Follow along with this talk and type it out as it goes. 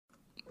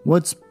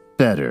What's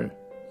better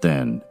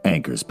than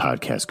Anchor's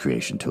podcast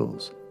creation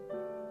tools?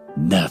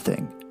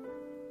 Nothing.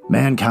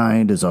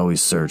 Mankind has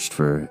always searched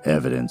for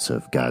evidence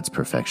of God's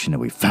perfection, and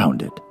we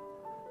found it.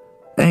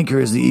 Anchor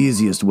is the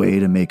easiest way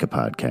to make a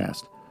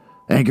podcast.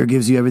 Anchor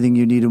gives you everything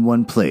you need in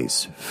one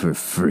place for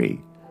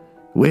free,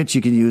 which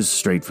you can use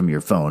straight from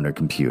your phone or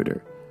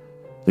computer.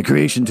 The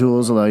creation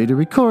tools allow you to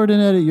record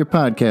and edit your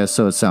podcast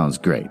so it sounds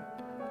great.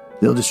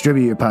 They'll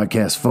distribute your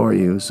podcast for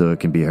you so it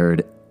can be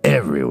heard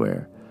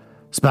everywhere.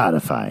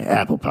 Spotify,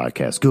 Apple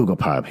Podcasts, Google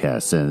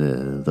Podcasts,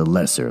 and the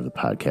lesser of the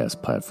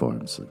podcast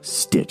platforms like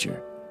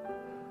Stitcher.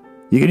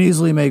 You can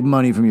easily make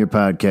money from your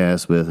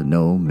podcast with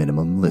no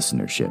minimum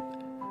listenership.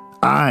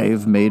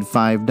 I've made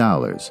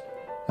 $5,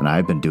 and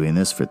I've been doing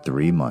this for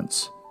 3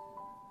 months.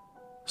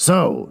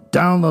 So,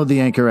 download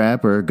the Anchor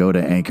app or go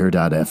to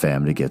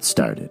anchor.fm to get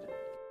started.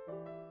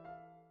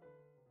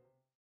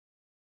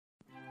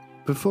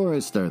 Before I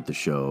start the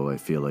show, I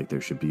feel like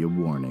there should be a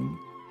warning.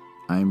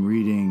 I'm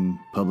reading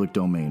public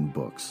domain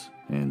books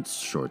and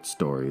short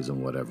stories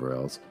and whatever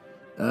else.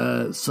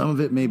 Some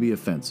of it may be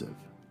offensive.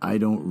 I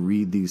don't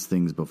read these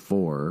things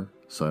before,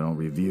 so I don't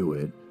review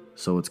it,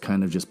 so it's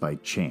kind of just by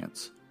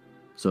chance.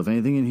 So if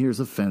anything in here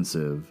is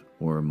offensive,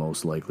 or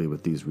most likely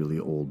with these really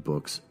old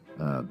books,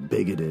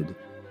 bigoted,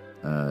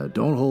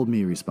 don't hold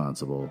me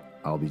responsible.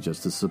 I'll be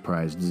just as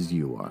surprised as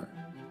you are.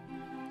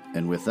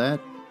 And with that,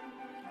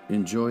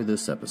 enjoy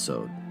this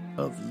episode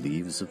of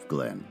Leaves of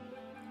Glen.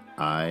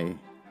 I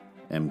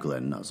am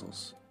Glenn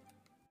Nuzzles.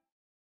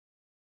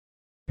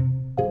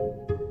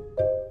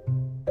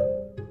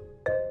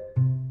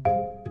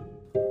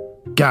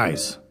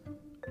 Guys,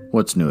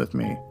 what's new with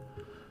me?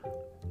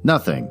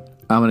 Nothing.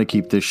 I'm going to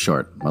keep this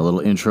short. My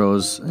little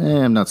intros,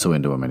 I'm not so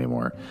into them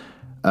anymore.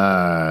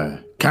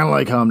 Kind of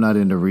like how I'm not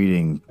into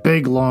reading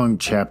big, long,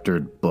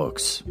 chaptered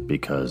books,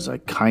 because I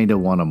kind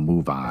of want to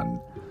move on.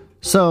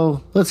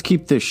 So, let's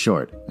keep this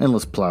short, and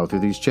let's plow through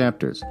these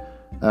chapters.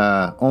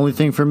 Only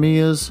thing for me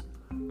is,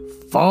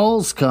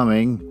 fall's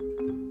coming,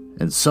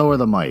 and so are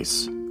the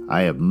mice.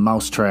 I have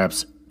mouse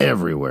traps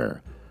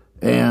everywhere,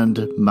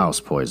 and mouse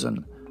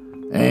poison,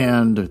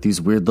 and these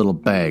weird little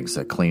bags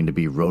that claim to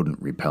be rodent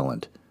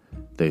repellent.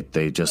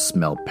 They just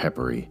smell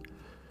peppery.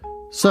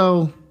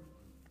 So,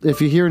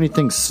 if you hear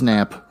anything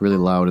snap really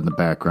loud in the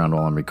background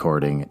while I'm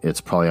recording, it's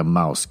probably a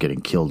mouse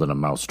getting killed in a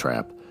mouse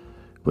trap,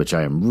 which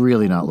I am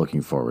really not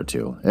looking forward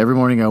to. Every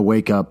morning I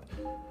wake up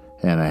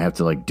and I have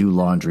to do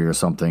laundry or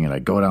something, and I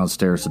go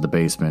downstairs to the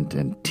basement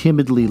and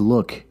timidly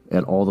look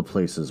at all the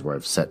places where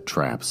I've set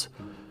traps.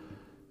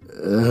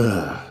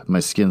 Ugh, my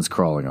skin's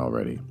crawling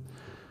already.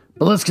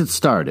 But let's get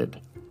started.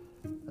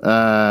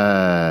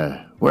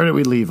 Where did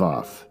we leave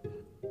off?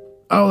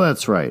 Oh,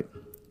 that's right.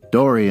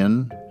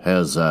 Dorian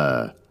has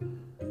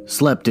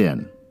slept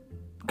in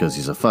because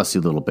he's a fussy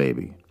little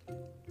baby.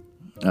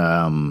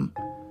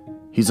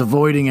 He's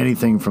avoiding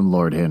anything from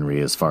Lord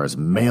Henry as far as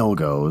mail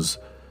goes,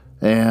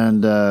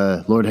 and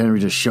Lord Henry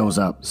just shows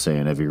up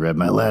saying, "Have you read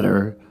my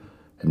letter?"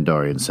 And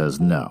Dorian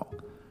says no.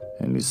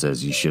 And he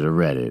says, "You should have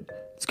read it.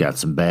 It's got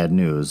some bad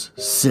news.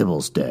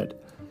 Sybil's dead."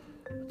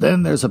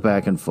 Then there's a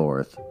back and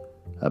forth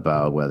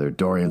about whether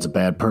Dorian's a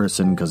bad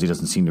person because he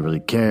doesn't seem to really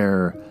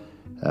care.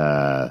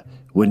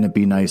 Wouldn't it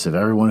be nice if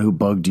everyone who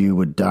bugged you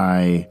would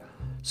die?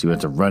 So you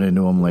have to run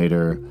into him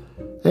later.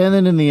 And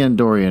then in the end,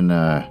 Dorian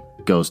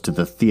goes to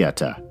the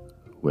theater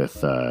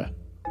with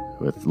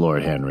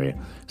Lord Henry.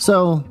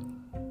 So,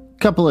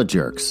 couple of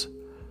jerks.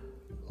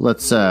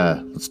 Let's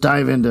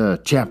dive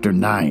into chapter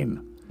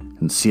 9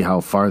 and see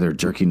how far their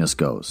jerkiness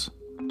goes.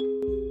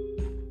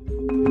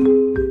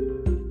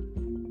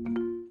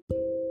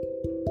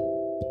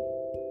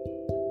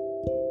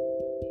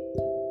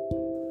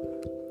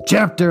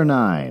 Chapter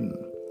 9.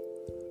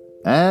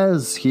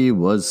 As he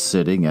was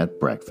sitting at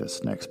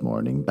breakfast next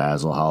morning,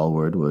 Basil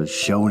Hallward was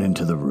shown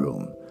into the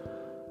room.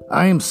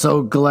 "I am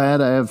so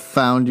glad I have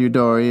found you,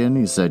 Dorian,"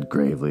 he said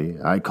gravely.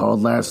 "I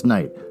called last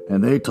night,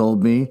 and they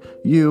told me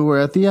you were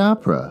at the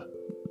opera.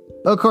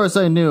 Of course,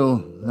 I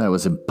knew that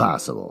was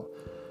impossible,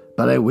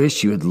 but I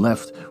wish you had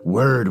left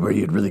word where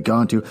you had really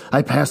gone to.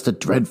 I passed a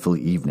dreadful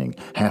evening,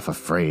 half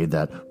afraid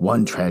that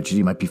one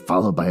tragedy might be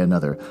followed by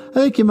another. I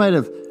think you might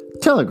have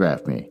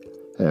telegraphed me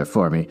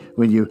for me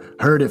when you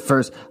heard it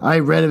first. I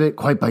read of it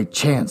quite by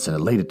chance in a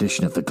late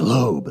edition of the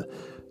Globe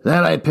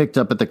that I picked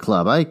up at the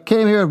club. I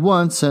came here at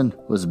once and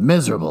was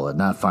miserable at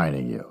not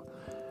finding you.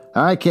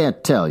 I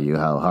can't tell you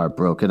how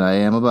heartbroken I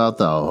am about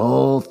the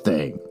whole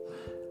thing.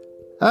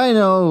 I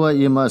know what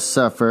you must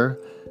suffer,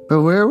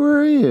 but where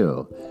were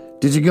you?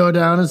 Did you go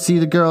down and see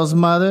the girl's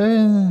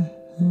mother?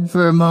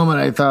 For a moment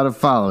I thought of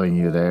following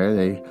you there.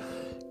 They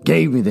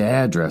gave me the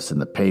address in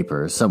the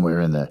paper, somewhere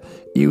in the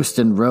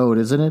Euston Road,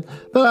 isn't it?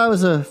 But I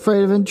was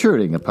afraid of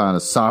intruding upon a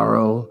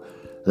sorrow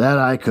that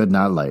I could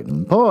not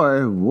lighten.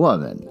 Poor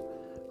woman.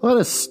 What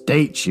a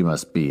state she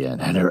must be in,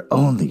 and her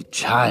only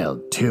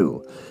child,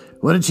 too.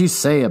 What did she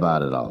say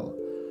about it all?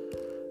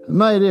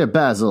 My dear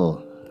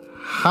Basil,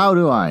 How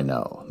do I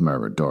know?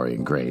 Murmured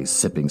Dorian Gray,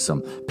 sipping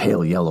some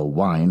pale yellow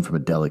wine from a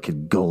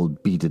delicate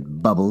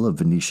gold-beaded bubble of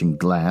Venetian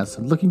glass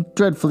and looking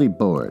dreadfully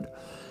bored.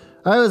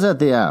 I was at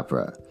the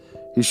opera.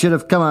 You should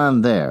have come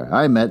on there.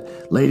 I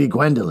met Lady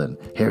Gwendolen,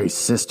 Harry's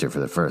sister, for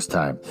the first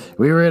time.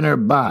 We were in her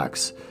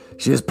box.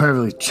 She is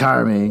perfectly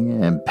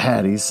charming, and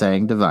Patty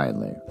sang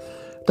divinely.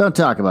 Don't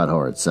talk about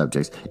horrid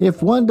subjects.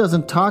 If one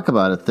doesn't talk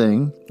about a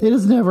thing, it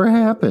has never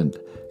happened.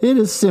 It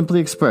is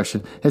simply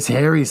expression, as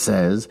Harry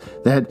says,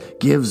 that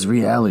gives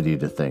reality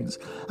to things.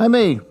 I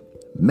may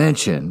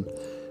mention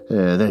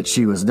that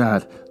she was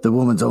not the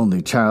woman's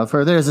only child,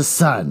 for there's a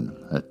son,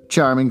 a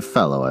charming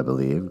fellow, I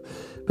believe.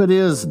 But he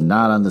is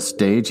not on the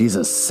stage. He's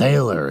a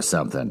sailor or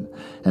something.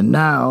 And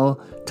now,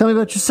 tell me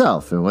about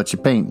yourself and what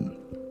you're painting.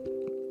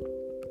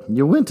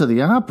 You went to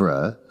the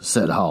opera,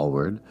 said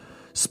Hallward,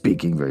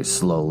 speaking very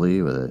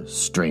slowly with a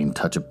strained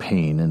touch of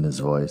pain in his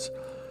voice.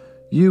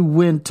 You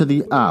went to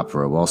the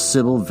opera while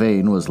Sybil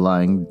Vane was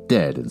lying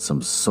dead in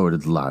some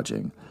sordid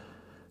lodging.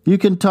 You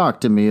can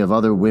talk to me of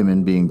other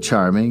women being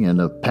charming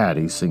and of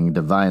Patty singing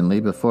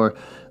divinely before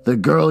the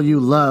girl you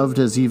loved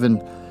has even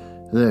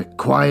the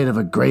quiet of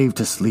a grave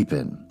to sleep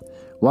in.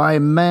 Why,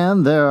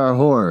 man, there are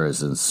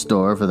horrors in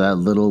store for that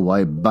little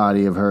white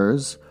body of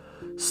hers.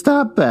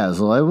 Stop,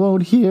 Basil, I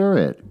won't hear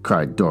it,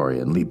 cried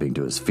Dorian, leaping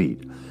to his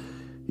feet.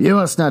 You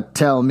must not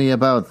tell me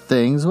about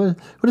things. What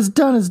is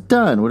done is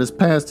done. What is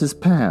past is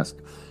past.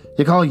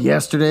 You call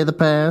yesterday the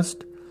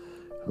past?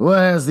 What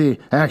has the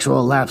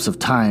actual lapse of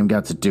time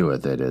got to do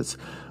with it? It's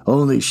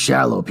only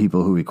shallow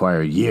people who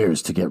require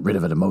years to get rid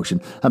of an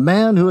emotion. A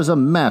man who is a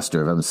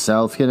master of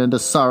himself can end a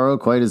sorrow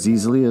quite as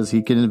easily as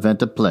he can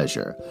invent a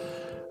pleasure.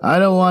 I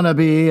don't want to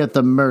be at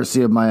the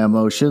mercy of my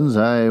emotions.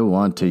 I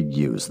want to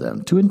use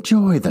them, to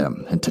enjoy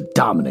them, and to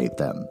dominate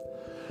them.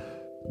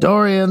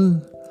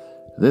 Dorian,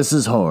 this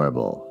is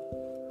horrible.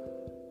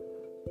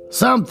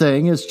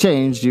 Something has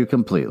changed you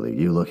completely.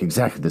 You look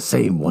exactly the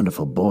same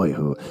wonderful boy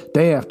who,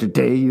 day after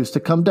day, used to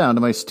come down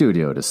to my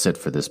studio to sit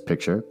for this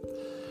picture.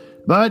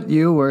 But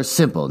you were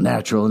simple,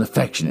 natural, and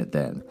affectionate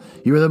then.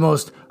 You were the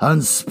most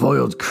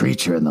unspoiled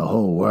creature in the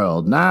whole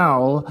world.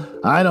 Now,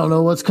 I don't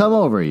know what's come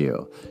over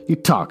you. You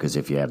talk as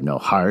if you have no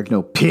heart,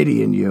 no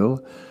pity in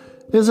you.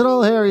 Is it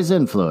all Harry's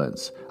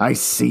influence? I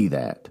see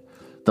that.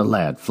 The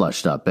lad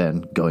flushed up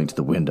and, going to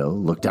the window,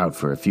 looked out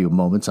for a few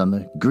moments on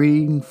the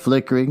green,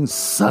 flickering,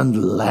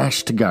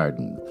 sun-lashed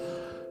garden.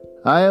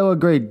 I owe a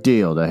great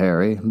deal to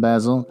Harry,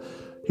 Basil,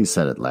 he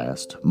said at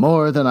last.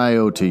 More than I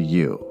owe to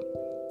you.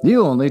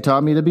 You only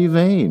taught me to be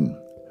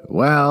vain.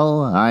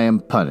 Well, I am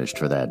punished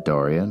for that,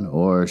 Dorian,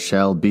 or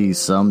shall be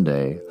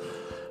someday.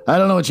 I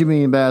don't know what you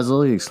mean,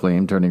 Basil, he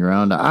exclaimed, turning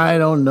around. I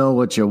don't know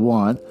what you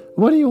want.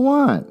 What do you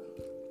want?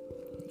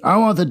 I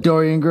want the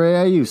Dorian Gray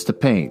I used to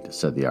paint,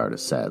 said the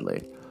artist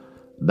sadly.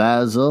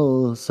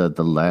 Basil, said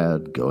the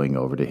lad, going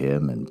over to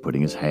him and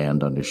putting his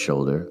hand on his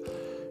shoulder,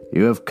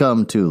 you have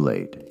come too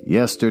late.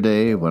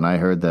 Yesterday, when I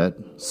heard that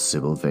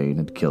Sybil Vane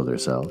had killed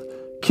herself.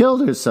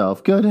 Killed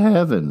herself? Good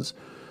heavens!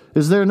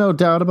 Is there no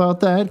doubt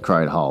about that?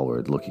 Cried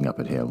Hallward, looking up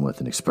at him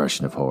with an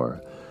expression of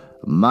horror.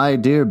 My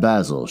dear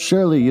Basil,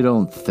 surely you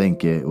don't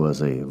think it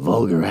was a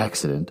vulgar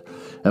accident?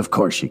 Of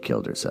course she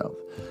killed herself.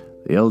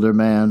 The elder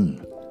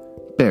man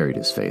buried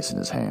his face in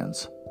his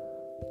hands.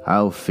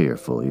 How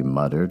fearful, he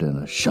muttered,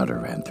 and a shudder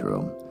ran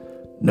through him.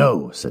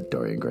 No, said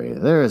Dorian Gray,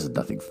 there is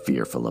nothing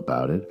fearful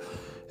about it.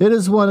 It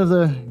is one of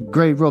the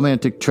great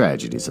romantic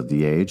tragedies of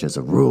the age. As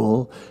a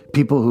rule,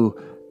 people who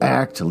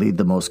act lead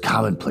the most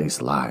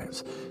commonplace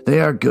lives.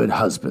 They are good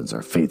husbands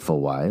or faithful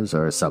wives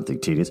or something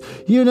tedious.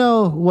 You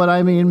know what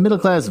I mean,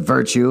 middle-class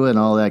virtue and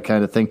all that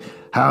kind of thing.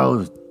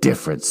 How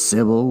different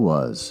Sybil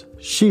was.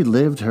 She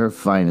lived her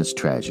finest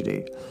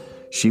tragedy.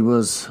 She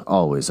was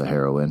always a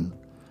heroine.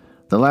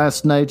 The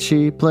last night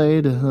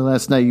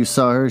you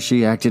saw her,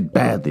 she acted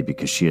badly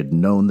because she had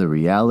known the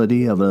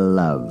reality of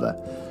love.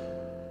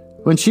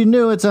 When she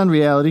knew its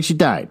unreality, she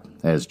died.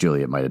 As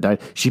Juliet might have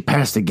died, she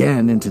passed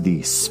again into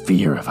the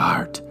sphere of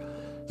art.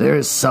 There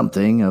is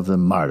something of the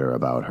martyr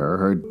about her.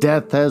 Her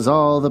death has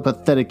all the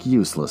pathetic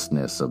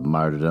uselessness of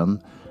martyrdom,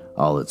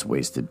 all its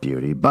wasted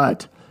beauty.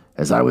 But,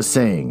 as I was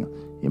saying,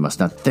 you must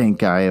not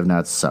think I have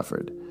not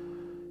suffered.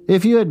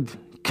 If you had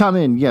come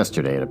in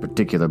yesterday at a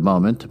particular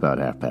moment, about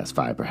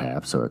 5:30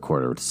 perhaps, or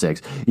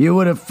 5:45, you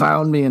would have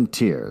found me in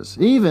tears.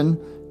 Even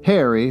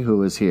Harry, who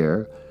was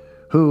here,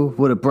 who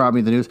would have brought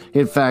me the news,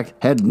 in fact,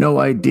 had no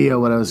idea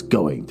what I was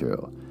going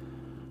through.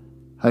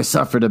 I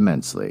suffered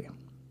immensely.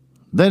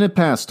 Then it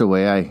passed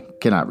away. I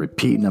cannot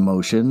repeat an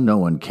emotion. No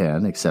one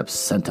can, except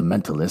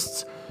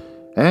sentimentalists.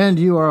 And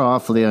you are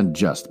awfully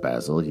unjust,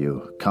 Basil.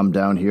 You come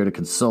down here to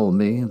console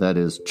me. That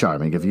is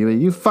charming of you.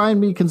 You find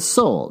me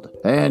consoled,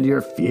 and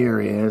you're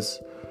furious.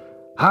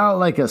 How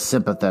like a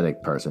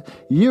sympathetic person.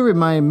 You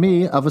remind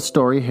me of a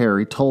story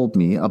Harry told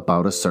me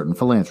about a certain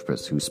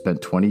philanthropist who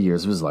spent 20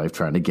 years of his life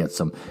trying to get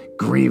some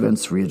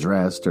grievance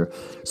redressed or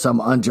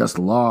some unjust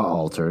law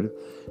altered.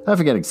 I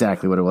forget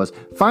exactly what it was.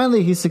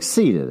 Finally, he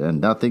succeeded,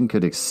 and nothing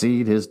could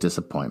exceed his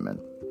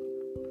disappointment.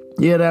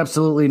 He had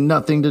absolutely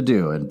nothing to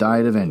do and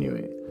died of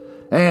ennui.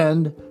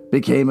 and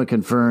became a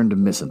confirmed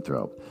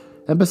misanthrope.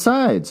 And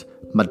besides,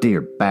 my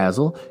dear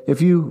Basil,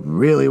 if you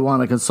really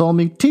want to console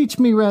me, teach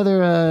me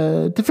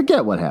rather to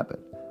forget what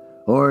happened,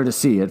 or to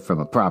see it from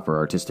a proper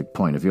artistic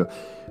point of view.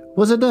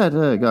 Was it that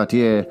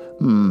Gautier,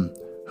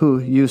 who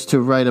used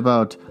to write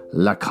about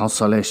La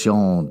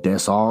Consolation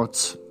des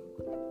Arts?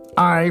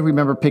 I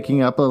remember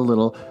picking up a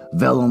little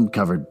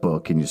vellum-covered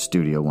book in your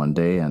studio one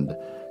day and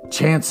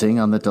chancing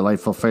on the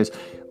delightful phrase,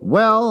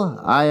 "Well,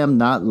 I am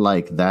not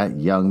like that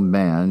young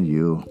man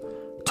you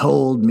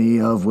told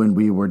me of when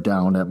we were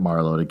down at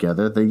Marlow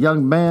together, the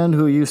young man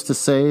who used to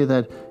say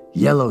that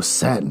yellow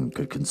satin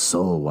could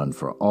console one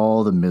for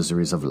all the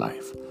miseries of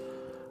life.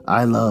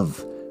 I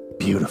love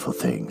beautiful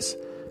things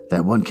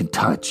that one can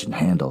touch and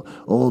handle,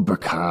 old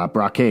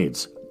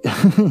brocades,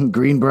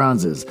 green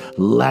bronzes,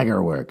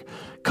 lacquerwork,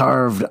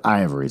 carved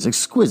ivories,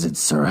 exquisite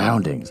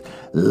surroundings,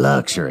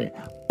 luxury,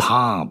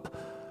 pomp.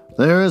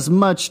 There is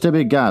much to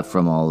be got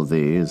from all of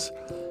these,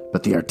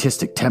 but the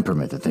artistic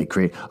temperament that they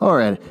create,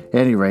 or at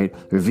any rate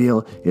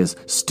reveal, is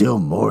still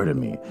more to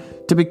me.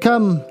 To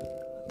become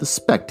the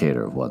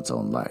spectator of one's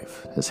own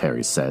life, as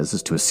Harry says,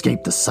 is to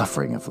escape the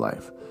suffering of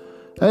life.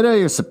 I know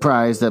you're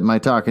surprised at my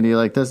talking to you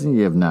like this, and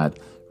you have not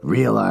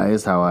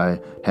realized how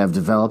I have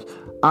developed.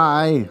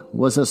 I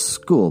was a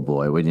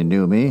schoolboy when you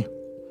knew me.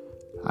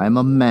 I'm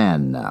a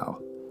man now.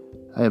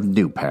 I have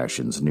new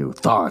passions, new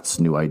thoughts,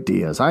 new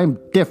ideas. I'm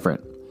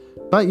different.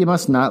 But you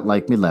must not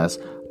like me less.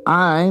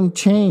 I'm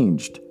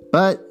changed.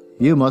 But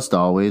you must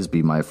always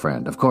be my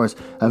friend. Of course,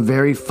 I'm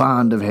very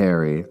fond of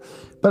Harry,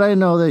 but I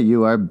know that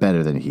you are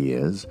better than he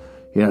is.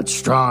 You're not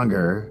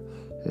stronger.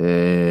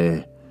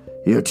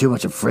 You're too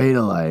much afraid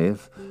of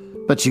life,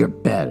 but you're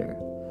better.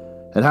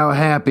 And how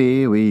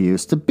happy we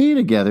used to be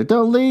together.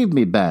 Don't leave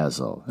me,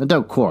 Basil, and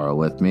don't quarrel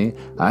with me.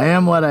 I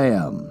am what I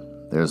am.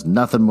 There's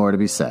nothing more to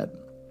be said.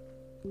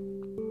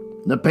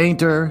 The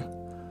painter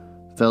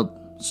felt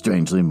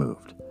strangely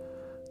moved.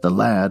 The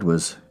lad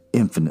was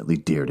infinitely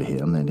dear to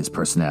him, and his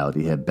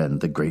personality had been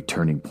the great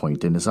turning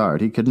point in his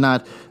art. He could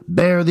not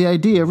bear the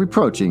idea of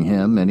reproaching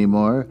him any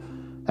more.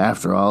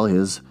 After all,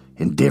 his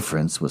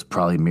indifference was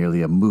probably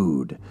merely a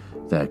mood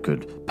that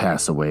could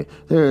pass away.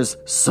 There's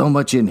so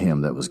much in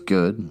him that was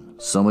good,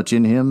 so much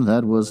in him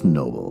that was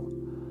noble.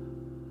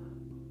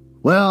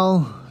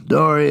 "Well,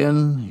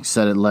 Dorian," he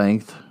said at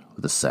length,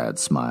 with a sad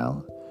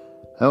smile,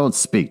 "I won't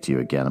speak to you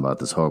again about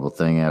this horrible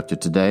thing after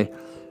today.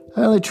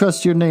 I only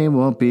trust your name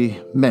won't be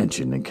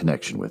mentioned in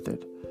connection with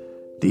it.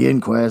 The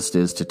inquest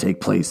is to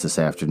take place this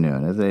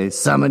afternoon. Have they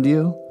summoned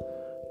you?"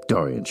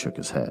 Dorian shook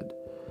his head,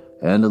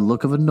 and a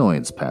look of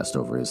annoyance passed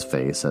over his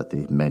face at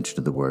the mention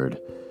of the word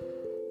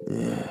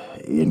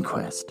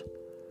inquest.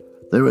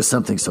 There was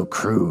something so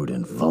crude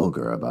and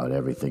vulgar about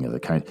everything of the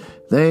kind.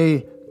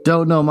 "They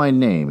don't know my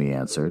name," he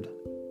answered.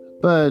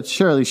 "But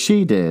surely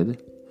she did."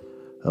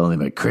 "Only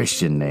my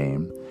Christian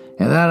name,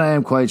 and that I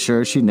am quite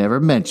sure she never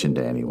mentioned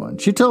to anyone.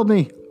 She told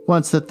me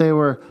once that they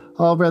were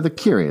all rather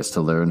curious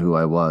to learn who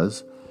I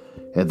was,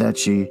 and that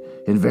she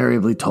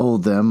invariably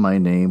told them my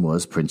name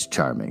was Prince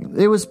Charming.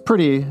 It was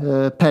pretty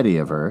petty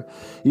of her.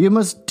 You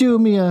must do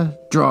me a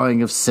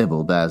drawing of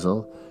Sybil,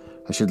 Basil.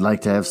 I should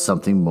like to have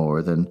something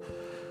more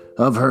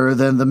of her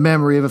than the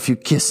memory of a few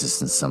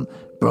kisses and some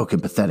broken,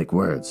 pathetic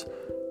words.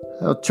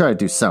 I'll try to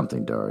do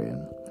something,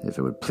 Dorian, if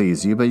it would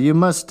please you, but you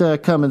must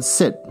come and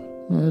sit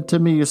to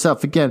me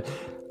yourself again.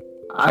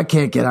 I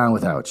can't get on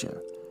without you."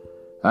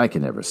 "I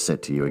can never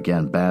sit to you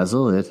again,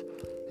 Basil. It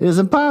is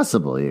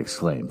impossible," he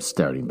exclaimed,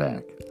 starting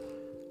back.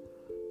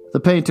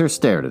 The painter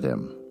stared at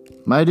him.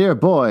 "My dear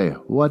boy,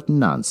 what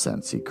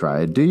nonsense," he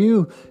cried. "Do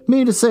you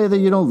mean to say that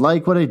you don't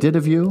like what I did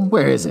of you?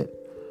 Where is it?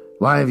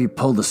 Why have you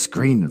pulled the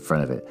screen in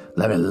front of it?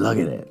 Let me look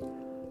at it.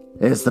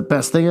 It's the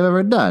best thing I've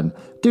ever done.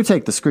 Do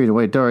take the screen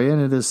away, Dorian.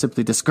 It is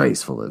simply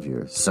disgraceful of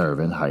your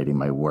servant hiding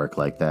my work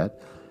like that.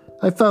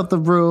 I felt the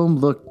room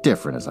looked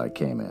different as I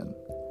came in."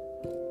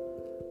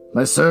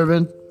 "My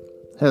servant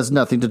has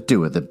nothing to do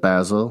with it,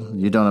 Basil.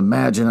 You don't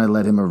imagine I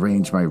let him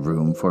arrange my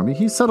room for me.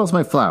 He settles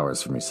my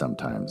flowers for me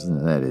sometimes,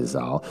 that is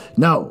all.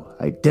 No,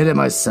 I did it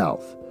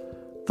myself.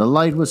 The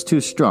light was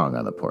too strong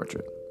on the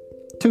portrait."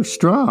 "Too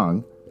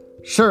strong?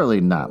 Surely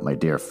not, my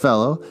dear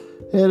fellow.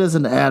 It is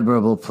an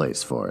admirable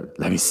place for it.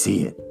 Let me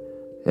see it."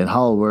 And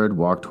Hallward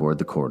walked toward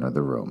the corner of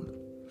the room.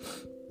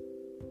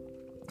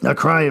 A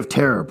cry of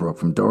terror broke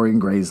from Dorian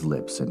Gray's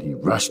lips, and he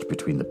rushed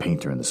between the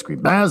painter and the screen.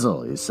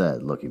 "Basil," he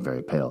said, looking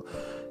very pale,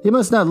 "you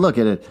must not look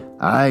at it.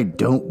 I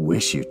don't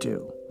wish you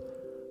to."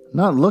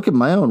 "Not look at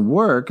my own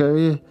work? Are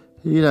you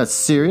not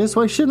serious?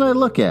 Why shouldn't I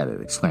look at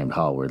it?" exclaimed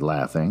Hallward,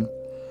 laughing.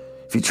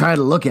 "If you try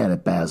to look at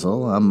it,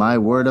 Basil, on my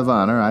word of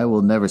honor, I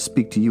will never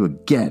speak to you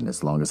again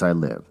as long as I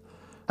live.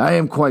 I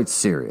am quite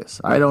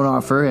serious. I don't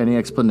offer any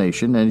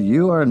explanation, and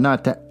you are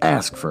not to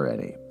ask for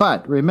any.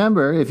 But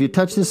remember, if you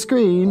touch the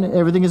screen,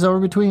 everything is over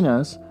between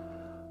us."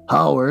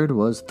 Hallward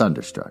was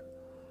thunderstruck.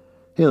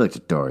 He looked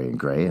at Dorian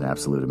Gray in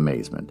absolute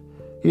amazement.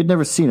 He had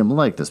never seen him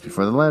like this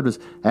before. The lad was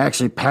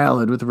actually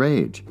pallid with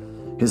rage.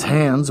 His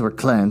hands were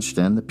clenched,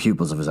 and the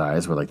pupils of his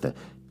eyes were like the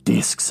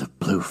discs of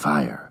blue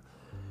fire.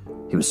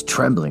 He was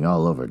trembling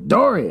all over.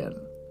 "Dorian,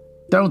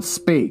 don't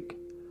speak."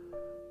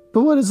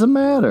 "But what is the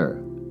matter?"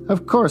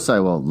 "Of course I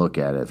won't look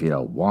at it if you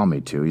don't want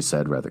me to," he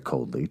said rather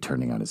coldly,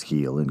 turning on his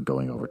heel and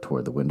going over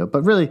toward the window.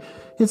 "But really,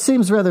 it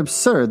seems rather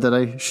absurd that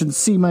I shouldn't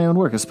see my own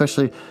work,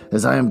 especially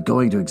as I am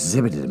going to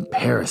exhibit it in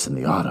Paris in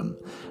the autumn.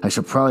 I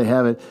shall probably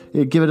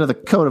give it another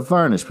coat of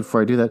varnish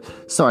before I do that,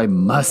 so I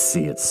must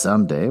see it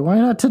someday. Why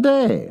not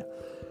today?"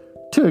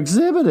 "To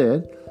exhibit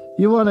it?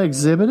 You want to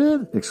exhibit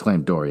it?"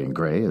 exclaimed Dorian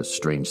Gray, a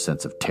strange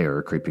sense of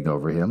terror creeping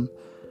over him.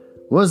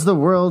 Was the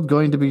world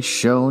going to be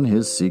shown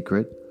his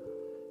secret?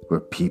 Were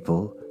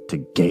people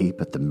to gape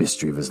at the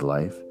mystery of his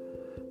life?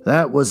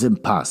 That was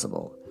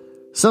impossible.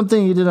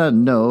 Something he did not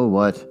know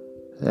what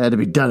had to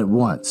be done at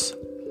once.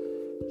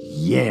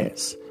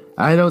 "Yes,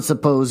 I don't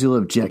suppose you'll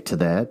object to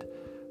that.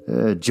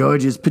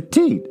 Georges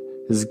Petit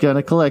is going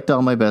to collect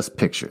all my best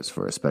pictures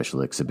for a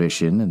special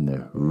exhibition in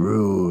the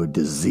Rue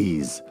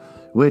d'Aziz,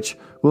 which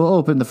will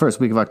open the first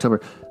week of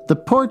October. The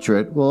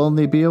portrait will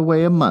only be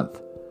away a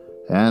month,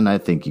 and I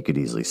think you could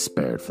easily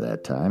spare it for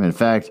that time. In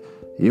fact,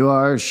 you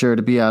are sure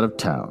to be out of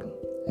town.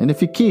 And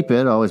if you keep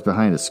it always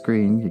behind a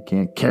screen, you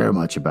can't care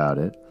much about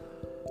it."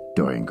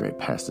 Dorian Gray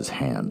passed his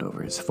hand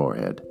over his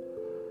forehead.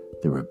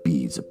 There were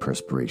beads of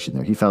perspiration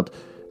there. He felt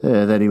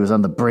that he was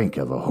on the brink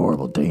of a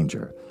horrible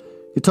danger.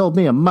 "You told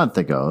me a month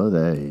ago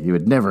that you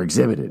would never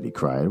exhibit it," he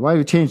cried. "Why have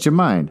you changed your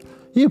mind?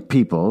 You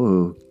people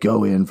who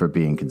go in for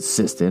being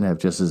consistent have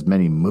just as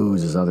many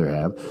moods as others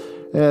have.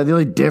 The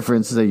only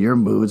difference is that your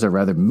moods are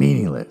rather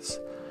meaningless.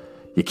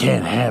 You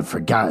can't have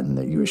forgotten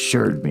that you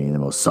assured me the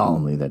most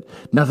solemnly that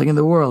nothing in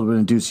the world would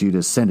induce you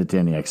to send it to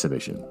any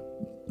exhibition.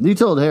 You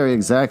told Harry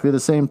exactly the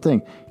same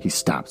thing." He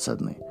stopped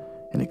suddenly,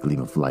 and a gleam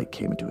of light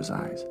came into his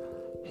eyes.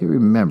 He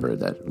remembered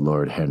that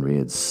Lord Henry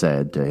had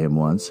said to him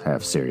once,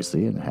 half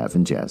seriously and half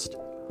in jest,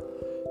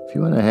 "If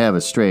you want to have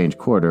a strange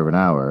quarter of an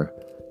hour,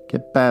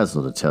 get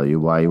Basil to tell you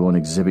why he won't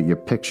exhibit your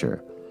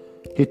picture."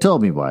 He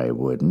told me why he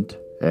wouldn't,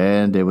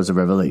 and it was a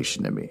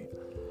revelation to me.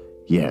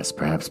 Yes,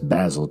 perhaps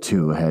Basil,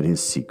 too, had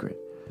his secret.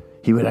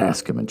 He would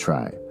ask him and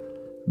try.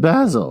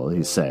 "Basil,"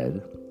 he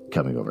said,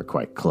 coming over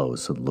quite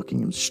close and looking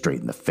him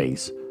straight in the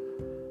face.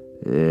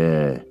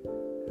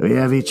 We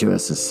have each of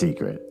us a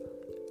secret.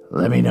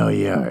 Let me know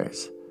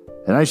yours,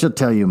 and I shall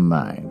tell you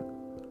mine.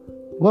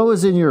 What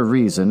was in your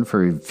reason for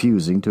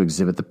refusing to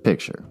exhibit the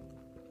picture?"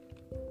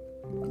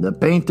 The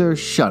painter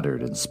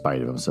shuddered in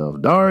spite of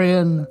himself.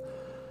 "Dorian,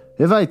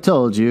 if I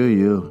told you,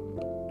 you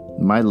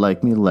might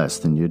like me less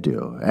than you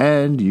do,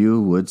 and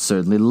you would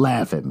certainly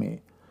laugh at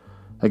me.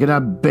 I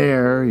cannot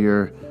bear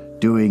your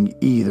doing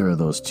either of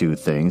those two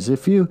things.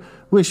 If you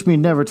wish me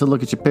never to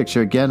look at your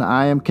picture again,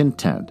 I am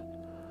content.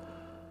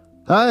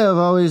 I have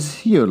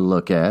always you to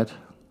look at.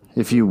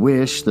 If you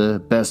wish the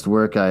best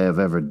work I have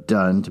ever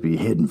done to be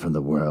hidden from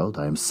the world,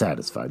 I am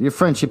satisfied. Your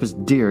friendship is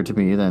dearer to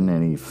me than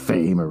any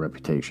fame or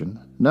reputation."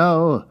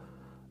 "No,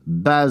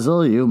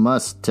 Basil, you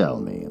must tell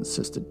me,"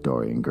 insisted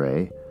Dorian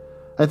Gray.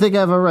 "I think I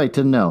have a right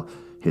to know."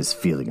 His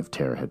feeling of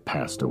terror had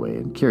passed away,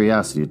 and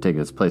curiosity had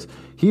taken its place.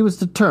 He was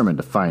determined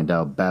to find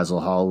out Basil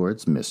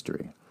Hallward's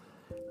mystery.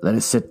 "Let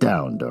us sit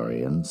down,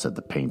 Dorian," said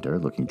the painter,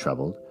 looking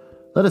troubled.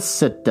 "Let us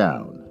sit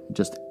down.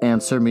 Just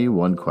answer me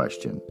one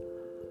question.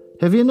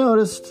 Have you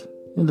noticed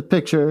in the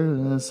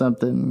picture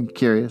something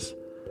curious?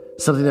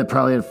 Something that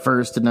probably at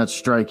first did not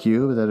strike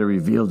you, but that it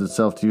revealed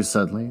itself to you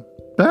suddenly?"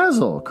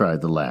 "Basil!" cried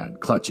the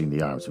lad, clutching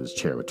the arms of his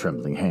chair with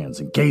trembling hands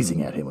and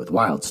gazing at him with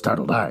wild,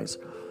 startled eyes.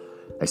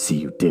 "I see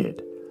you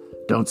did.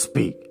 Don't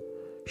speak.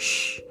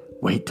 Shh,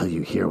 wait till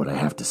you hear what I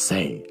have to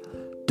say.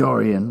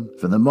 Dorian,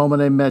 from the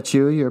moment I met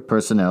you, your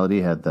personality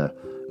had the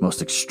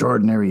most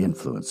extraordinary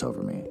influence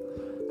over me.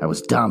 I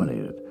was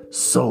dominated,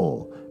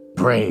 soul,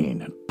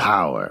 brain, and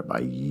power by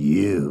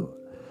you.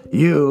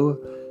 You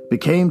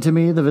became to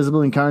me the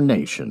visible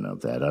incarnation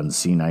of that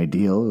unseen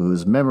ideal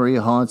whose memory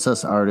haunts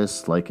us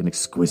artists like an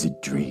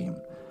exquisite dream.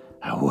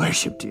 I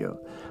worshipped you.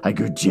 I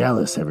grew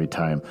jealous every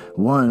time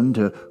one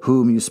to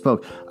whom you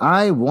spoke.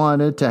 I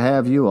wanted to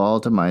have you all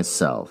to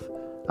myself.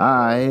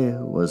 I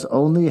was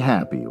only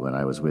happy when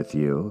I was with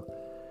you.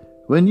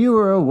 When you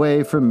were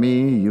away from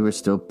me, you were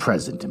still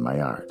present in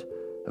my art.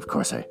 Of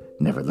course, I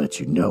never let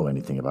you know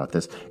anything about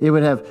this. It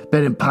would have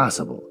been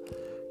impossible.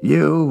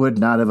 You would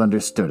not have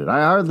understood it.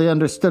 I hardly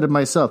understood it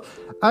myself.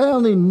 I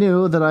only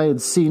knew that I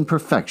had seen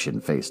perfection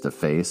face to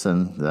face,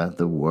 and that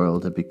the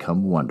world had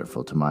become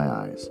wonderful to my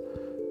eyes.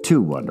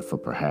 Too wonderful,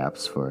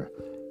 perhaps, for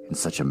in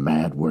such a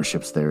mad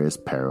worships there is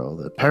peril,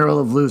 the peril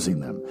of losing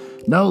them,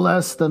 no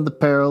less than the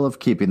peril of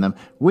keeping them.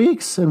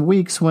 Weeks and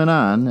weeks went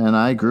on, and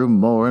I grew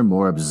more and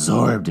more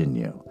absorbed in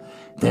you.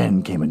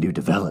 Then came a new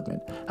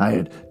development. I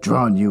had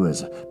drawn you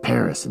as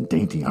Paris in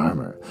dainty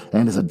armor,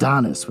 and as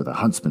Adonis with a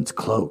huntsman's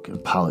cloak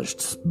and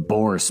polished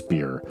boar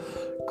spear,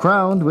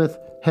 crowned with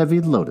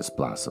heavy lotus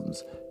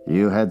blossoms.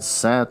 You had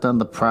sat on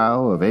the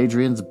prow of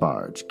Adrian's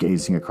barge,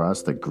 gazing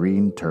across the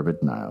green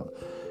turbid Nile.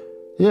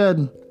 You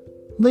had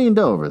leaned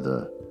over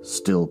the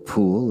still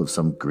pool of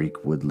some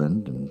Greek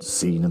woodland and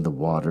seen in the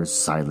water's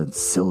silent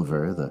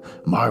silver the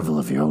marvel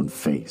of your own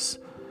face.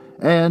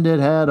 and it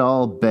had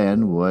all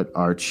been what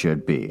art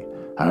should be,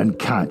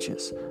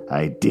 unconscious,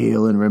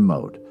 ideal, and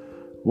remote.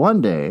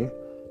 One day,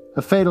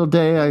 a fatal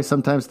day, I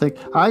sometimes think,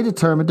 I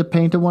determined to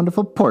paint a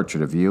wonderful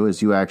portrait of you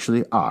as you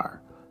actually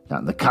are, not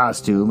in the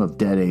costume of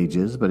dead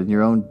ages, but in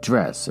your own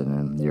dress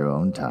and in your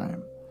own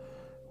time.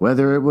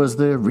 Whether it was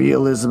the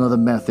realism of the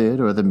method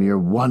or the mere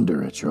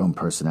wonder at your own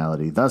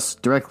personality, thus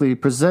directly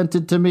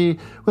presented to me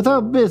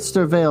without mist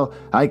or veil,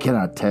 I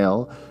cannot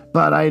tell,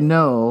 but I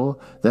know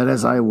that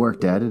as I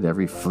worked at it,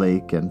 every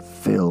flake and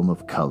film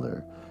of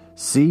color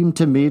seemed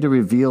to me to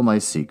reveal my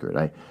secret.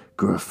 I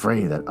grew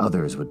afraid that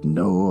others would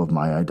know of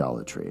my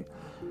idolatry.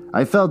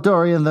 I felt,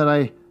 Dorian, that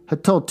I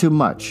had told too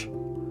much,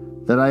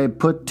 that I had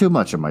put too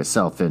much of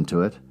myself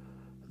into it.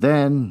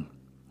 Then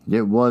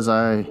it was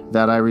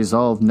that I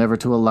resolved never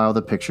to allow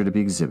the picture to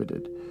be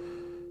exhibited.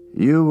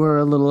 You were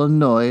a little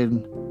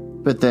annoyed,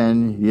 but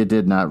then you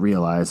did not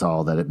realize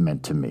all that it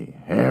meant to me.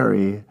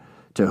 Harry,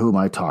 to whom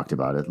I talked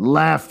about it,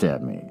 laughed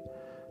at me,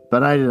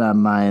 but I did not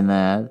mind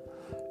that.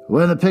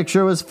 When the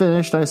picture was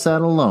finished, I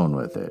sat alone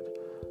with it.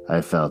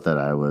 I felt that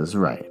I was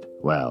right.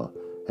 Well,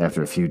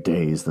 after a few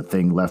days, the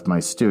thing left my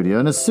studio,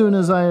 and as soon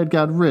as I had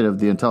got rid of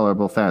the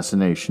intolerable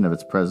fascination of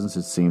its presence,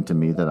 it seemed to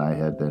me that I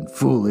had been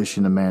foolish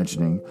in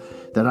imagining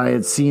that I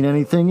had seen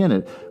anything in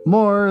it.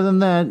 More than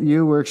that,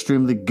 you were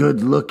extremely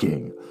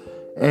good-looking,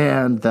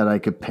 and that I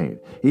could paint.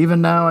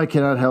 Even now, I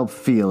cannot help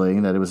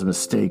feeling that it was a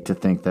mistake to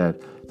think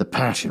that the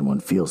passion one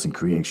feels in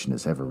creation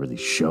is ever really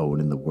shown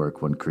in the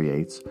work one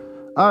creates.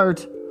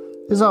 Art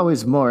is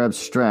always more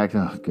abstract,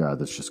 oh God,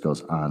 this just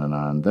goes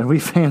on, than we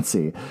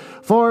fancy.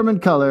 Form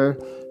and color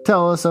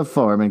tell us of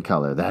form and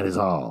color, that is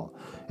all.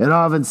 It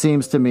often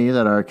seems to me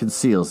that art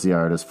conceals the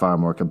artist far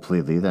more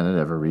completely than it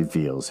ever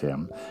reveals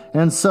him.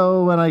 And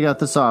so, when I got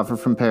this offer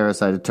from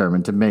Paris, I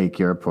determined to make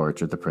your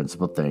portrait the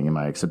principal thing in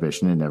my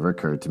exhibition. It never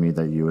occurred to me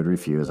that you would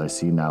refuse. I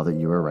see now that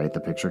you are right. The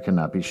picture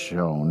cannot be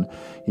shown.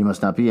 You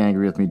must not be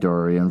angry with me,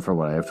 Dorian, for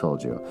what I have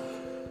told you.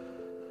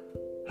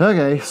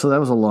 Okay, so that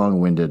was a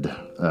long-winded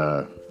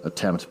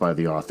attempt by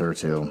the author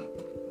to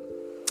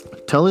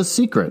tell his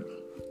secret,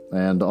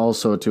 and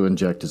also to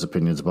inject his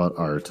opinions about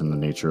art and the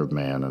nature of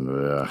man.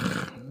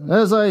 And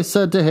as I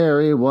said to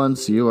Harry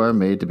once, you are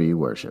made to be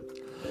worshipped.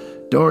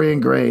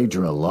 Dorian Gray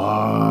drew a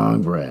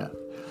long breath.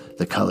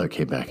 The color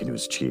came back into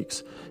his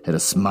cheeks, and a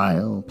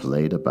smile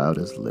played about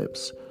his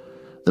lips.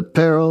 The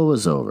peril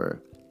was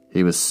over.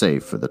 He was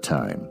safe for the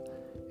time.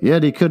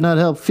 Yet he could not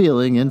help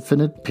feeling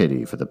infinite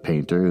pity for the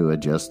painter who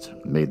had just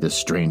made this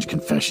strange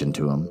confession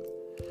to him,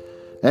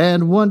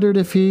 and wondered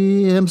if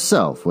he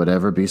himself would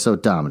ever be so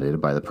dominated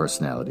by the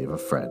personality of a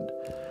friend.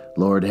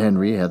 Lord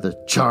Henry had the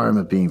charm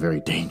of being very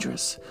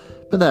dangerous,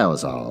 but that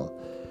was all.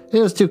 He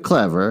was too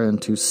clever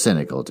and too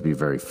cynical to be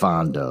very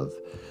fond of.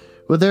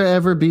 Would there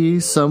ever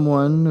be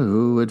someone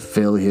who would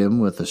fill him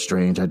with a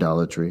strange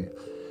idolatry?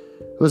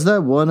 Was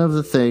that one of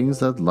the things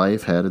that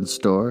life had in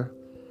store?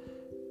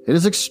 It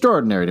is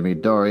extraordinary to me,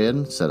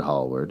 Dorian, said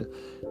Hallward,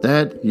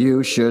 that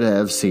you should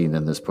have seen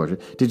in this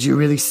portrait. Did you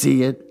really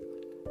see it?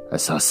 I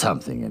saw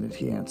something in it,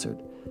 he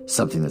answered.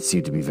 Something that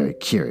seemed to be very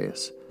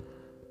curious.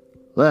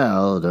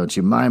 Well, don't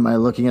you mind my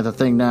looking at the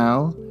thing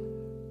now?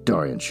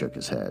 Dorian shook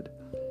his head.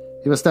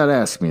 You must not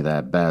ask me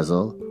that,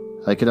 Basil.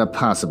 I could not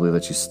possibly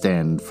let you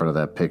stand in front of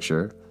that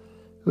picture.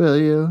 Will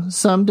you,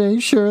 someday,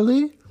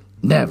 surely?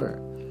 Never.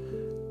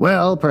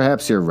 Well,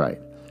 perhaps you're right.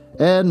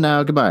 And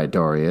now, goodbye,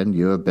 Dorian.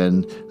 You have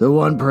been the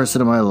one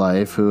person in my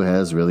life who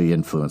has really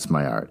influenced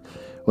my art.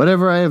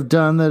 Whatever I have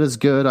done that is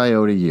good, I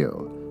owe to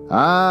you.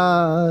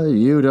 Ah,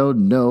 you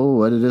don't know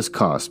what it has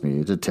cost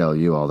me to tell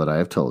you all that I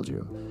have told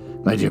you.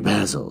 My dear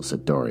Basil,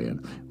 said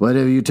Dorian, what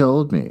have you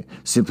told me?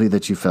 Simply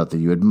that you felt that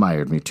you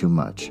admired me too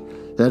much.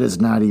 That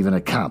is not even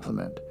a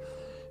compliment.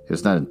 It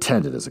was not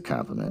intended as a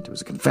compliment. It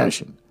was a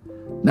confession.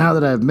 Now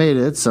that I have made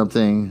it,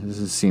 something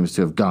seems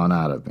to have gone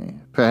out of me.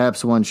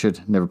 Perhaps one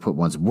should never put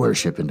one's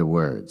worship into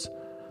words.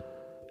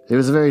 It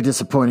was a very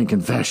disappointing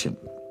confession.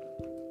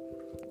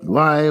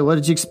 Why, what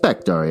did you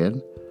expect,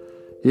 Dorian?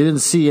 You didn't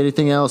see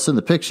anything else in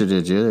the picture,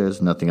 did you?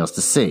 There's nothing else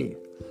to see.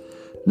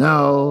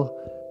 No,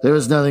 there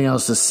was nothing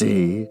else to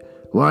see.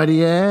 Why do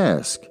you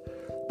ask?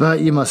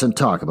 But you mustn't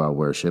talk about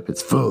worship.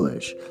 It's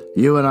foolish.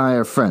 You and I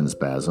are friends,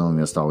 Basil, and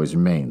must always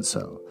remain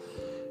so.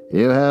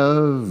 You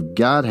have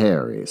got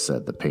Harry,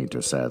 said the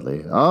painter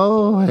sadly.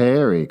 Oh,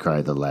 Harry,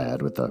 cried the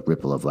lad with a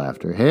ripple of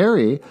laughter.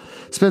 Harry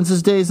spends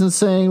his days in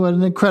saying what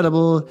an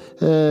incredible,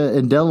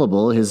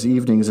 indelible, his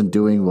evenings in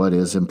doing what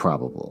is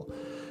improbable.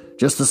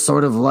 Just the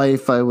sort of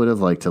life I would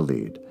have liked to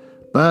lead.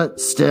 But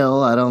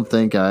still, I don't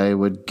think I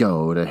would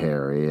go to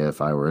Harry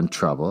if I were in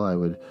trouble. I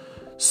would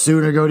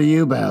sooner go to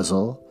you,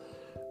 Basil.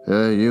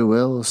 You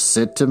will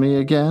sit to me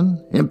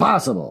again?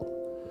 Impossible!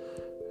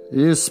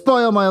 You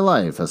spoil my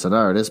life as an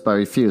artist by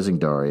refusing,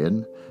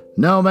 Dorian.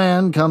 No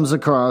man comes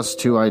across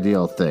two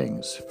ideal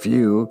things.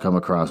 Few come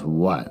across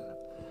one.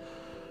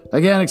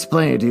 I can't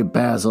explain it to you,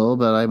 Basil,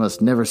 but I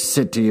must never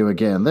sit to you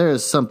again. There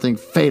is something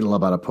fatal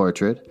about a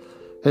portrait.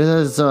 It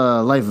has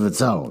a life of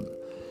its own.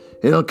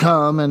 It'll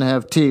come and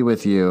have tea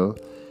with you.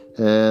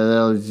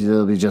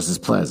 It'll be just as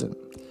pleasant.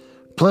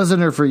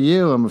 Pleasanter for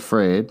you, I'm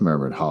afraid,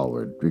 murmured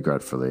Hallward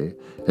regretfully.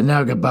 And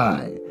now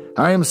goodbye.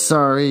 I am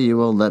sorry you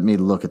won't let me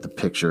look at the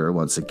picture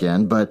once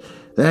again, but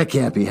that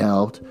can't be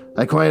helped.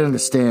 I quite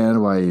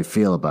understand why you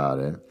feel about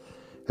it.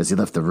 As he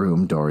left the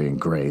room, Dorian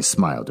Gray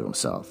smiled to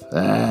himself.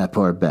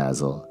 Poor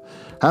Basil.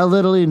 How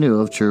little he knew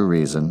of true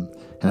reason,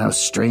 and how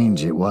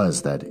strange it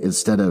was that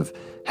instead of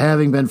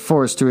having been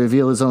forced to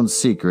reveal his own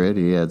secret,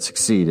 he had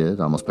succeeded,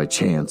 almost by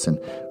chance, in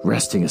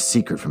wresting a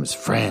secret from his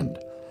friend.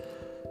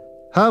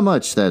 How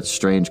much that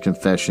strange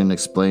confession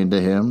explained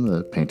to him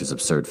the painter's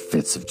absurd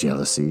fits of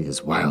jealousy,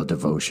 his wild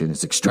devotion,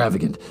 his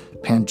extravagant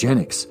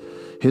pangenics,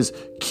 his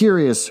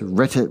curious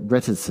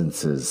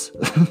reticences.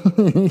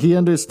 He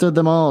understood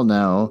them all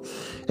now,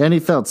 and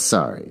he felt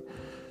sorry.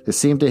 There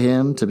seemed to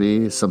him to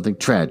be something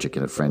tragic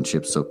in a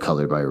friendship so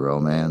colored by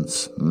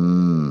romance.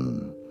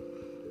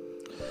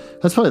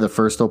 That's probably the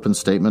first open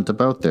statement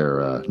about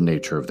their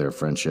nature of their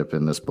friendship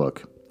in this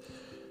book.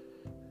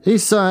 He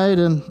sighed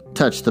and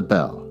touched the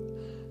bell.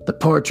 The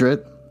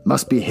portrait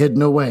must be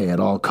hidden away at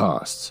all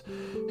costs.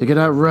 He could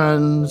not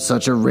run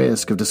such a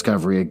risk of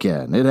discovery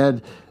again. It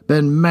had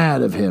been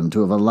mad of him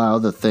to have allowed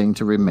the thing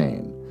to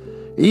remain,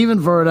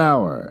 even for an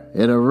hour,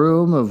 in a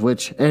room of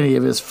which any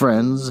of his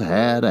friends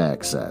had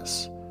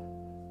access.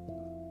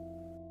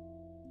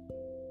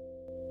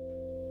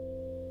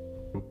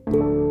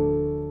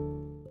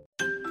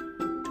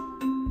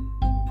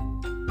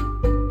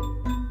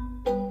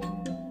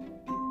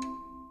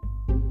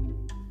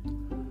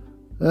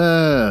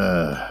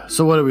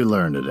 So what did we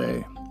learn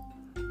today?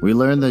 We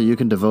learned that you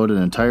can devote an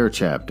entire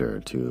chapter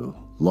to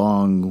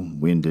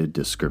long-winded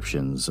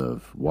descriptions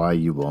of why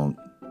you won't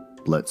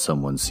let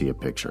someone see a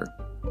picture.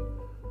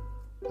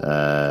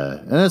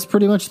 And that's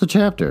pretty much the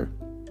chapter.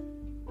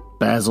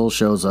 Basil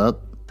shows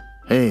up.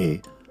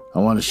 Hey, I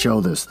want to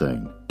show this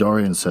thing.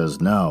 Dorian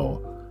says,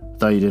 no. I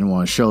thought you didn't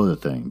want to show the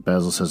thing.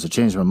 Basil says, I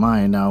changed my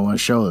mind, now I want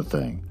to show the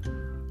thing.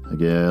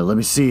 Yeah, let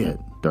me see it.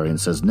 Dorian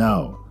says,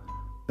 no.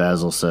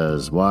 Basil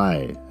says,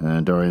 why?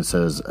 And Dorian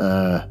says,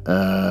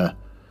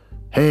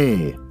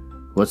 hey,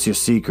 what's your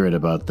secret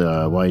about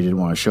why you didn't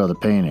want to show the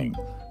painting?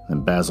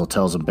 And Basil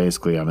tells him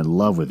basically, I'm in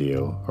love with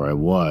you, or I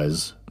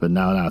was, but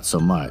now not so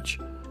much.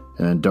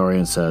 And then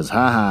Dorian says,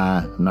 haha,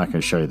 I'm not going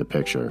to show you the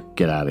picture.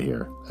 Get out of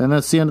here. And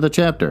that's the end of the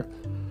chapter.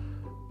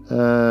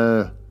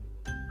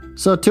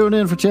 So tune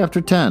in for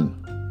chapter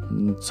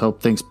 10. Let's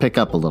hope things pick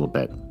up a little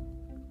bit.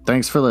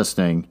 Thanks for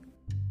listening.